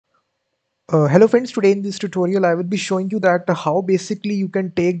Hello friends, today in this tutorial I will be showing you that how basically you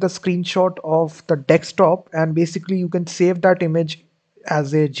can take the screenshot of the desktop and basically you can save that image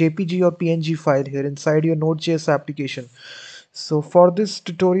as a JPG or PNG file here inside your Node.js application. So for this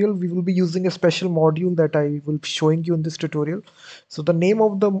tutorial we will be using a special module that I will be showing you in this tutorial. So the name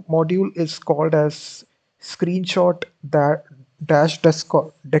of the module is called as screenshot that dash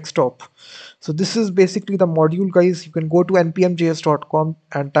desktop. So this is basically the module, guys. You can go to npmjs.com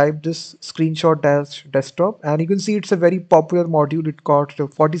and type this screenshot dash desktop, and you can see it's a very popular module. It got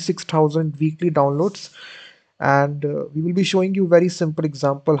 46,000 weekly downloads, and we will be showing you very simple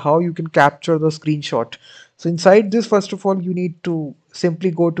example how you can capture the screenshot. So inside this, first of all, you need to simply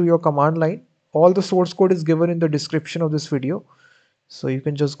go to your command line. All the source code is given in the description of this video, so you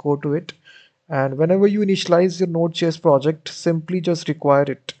can just go to it. And whenever you initialize your Node.js project, simply just require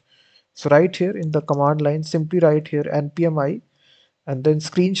it. So right here in the command line, simply write here npmi and then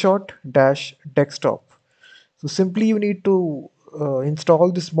screenshot dash desktop. So simply you need to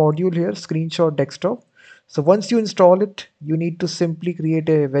install this module here, screenshot desktop. So once you install it, you need to simply create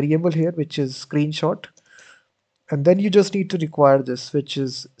a variable here, which is screenshot. And then you just need to require this, which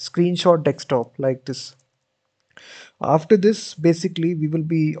is screenshot desktop like this. After this, basically, we will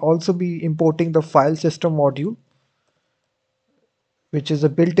be also be importing the file system module, which is a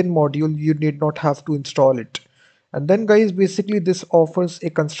built-in module. You need not have to install it. And then guys, basically this offers a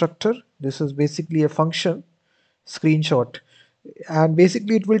constructor. This is basically a function screenshot, and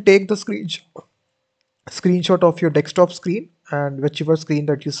basically it will take the screenshot of your desktop screen and whichever screen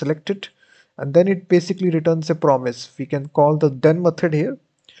that you selected, and then it basically returns a promise. We can call the then method here,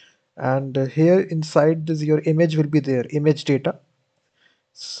 and here inside this your image will be there, image data.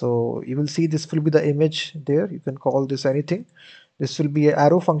 So you will see this will be the image there. You can call this anything. This will be an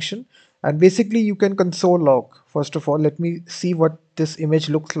arrow function, and basically you can console log. First of all, let me see what this image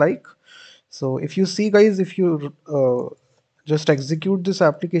looks like. So if you see, guys, if you just execute this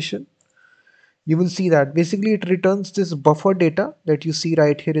application, you will see that basically it returns this buffer data that you see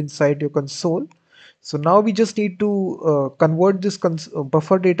right here inside your console. So now we just need to convert this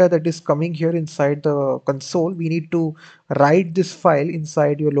buffer data that is coming here inside the console. We need to write this file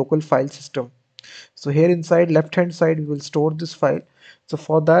inside your local file system. So here inside left hand side we will store this file. So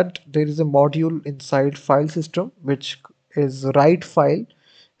for that there is a module inside file system which is write file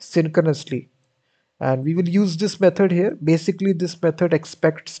synchronously, and we will use this method here. Basically this method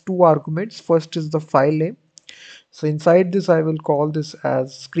expects two arguments. First is the file name. So inside this I will call this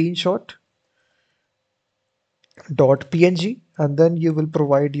as screenshot dot png, and then you will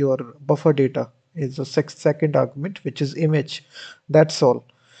provide your buffer data is the second argument, which is image. That's all.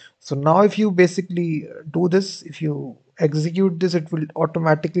 So now if you basically do this, if you execute this, it will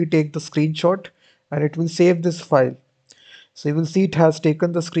automatically take the screenshot and it will save this file. So you will see it has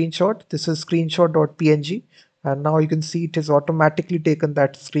taken the screenshot. This is screenshot.png, and now you can see it has automatically taken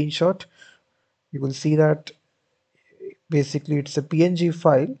that screenshot. You will see that basically it's a PNG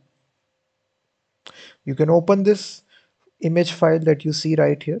file. You can open this image file that you see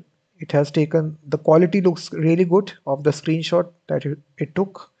right here. It has taken, the quality looks really good of the screenshot that it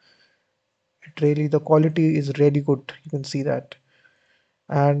took. It really, the quality is really good. You can see that.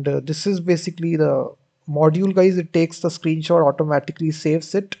 And this is basically the module, guys. It takes the screenshot, automatically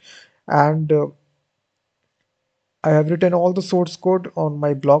saves it, and I have written all the source code on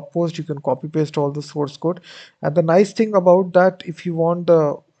my blog post. You can copy paste all the source code. And the nice thing about that, if you want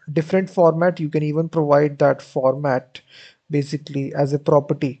the different format, you can even provide that format basically as a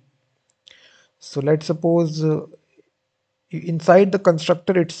property. So let's suppose inside the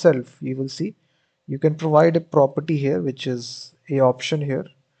constructor itself, you will see you can provide a property here, which is a option here,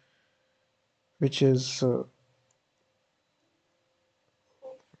 which is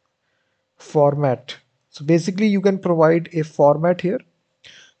format. So basically you can provide a format here.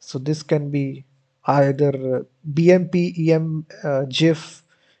 So this can be either BMP, EM, GIF,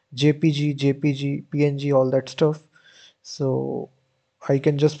 JPG, JPG, PNG, all that stuff. So I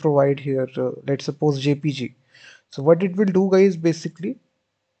can just provide here, let's suppose JPG. So what it will do, guys, basically,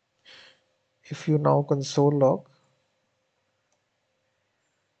 if you now console log,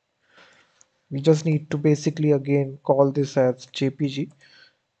 we just need to basically again call this as JPG.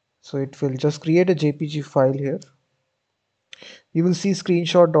 So it will just create a JPG file here. You will see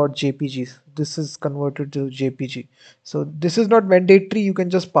screenshot.jpg. This is converted to JPG. So this is not mandatory. You can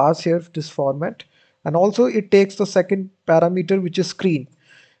just pass here this format. And also it takes the second parameter, which is screen.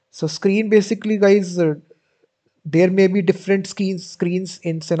 So screen basically, guys, there may be different screens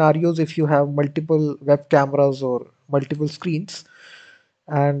in scenarios if you have multiple web cameras or multiple screens.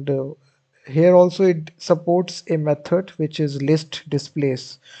 And here also it supports a method which is list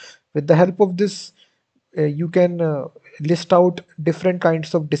displays. With the help of this, you can list out different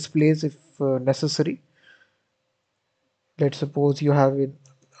kinds of displays if necessary. Let's suppose you have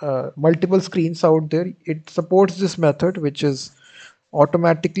multiple screens out there. It supports this method, which is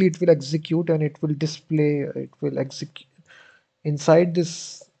automatically it will execute and it will display, it will execute inside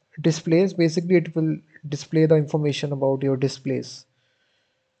this displays. Basically, it will display the information about your displays.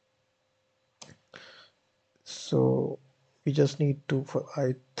 So we just need to,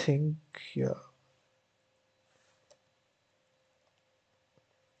 I think, yeah.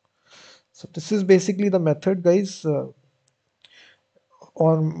 So this is basically the method, guys.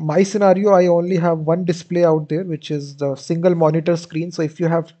 On my scenario, I only have one display out there, which is the single monitor screen. So if you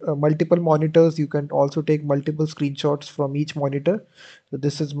have multiple monitors, you can also take multiple screenshots from each monitor. So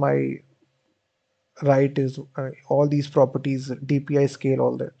this is my right, is all these properties, DPI scale,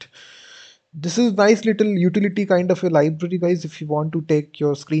 all that. This is nice little utility kind of a library, guys. If you want to take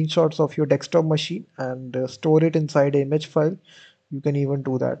your screenshots of your desktop machine and store it inside an image file, you can even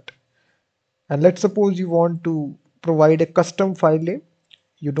do that. And let's suppose you want to provide a custom file name.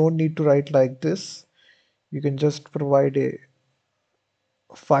 You don't need to write like this. You can just provide a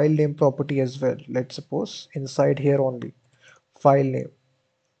file name property as well. Let's suppose inside here only, file name.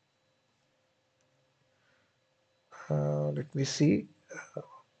 Let me see.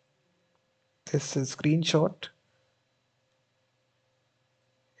 This is screenshot.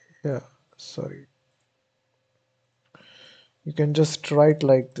 Yeah, sorry. You can just write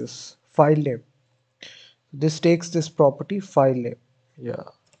like this, file name. This takes this property, file name. Yeah,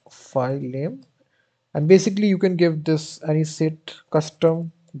 file name. And basically you can give this any set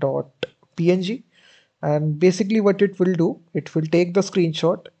custom dot png, and basically what it will do, it will take the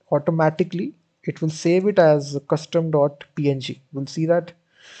screenshot automatically, it will save it as custom dot png. We'll see that.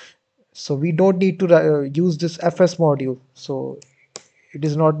 So we don't need to use this fs module, so it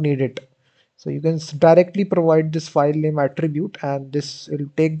is not needed. So you can directly provide this file name attribute, and this will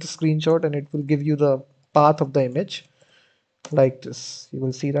take the screenshot and it will give you the path of the image like this. You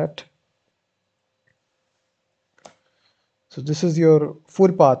will see that. So this is your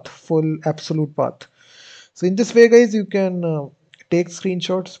full path, full absolute path. So in this way, guys, you can take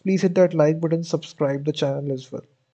screenshots. Please hit that like button, subscribe the channel as well.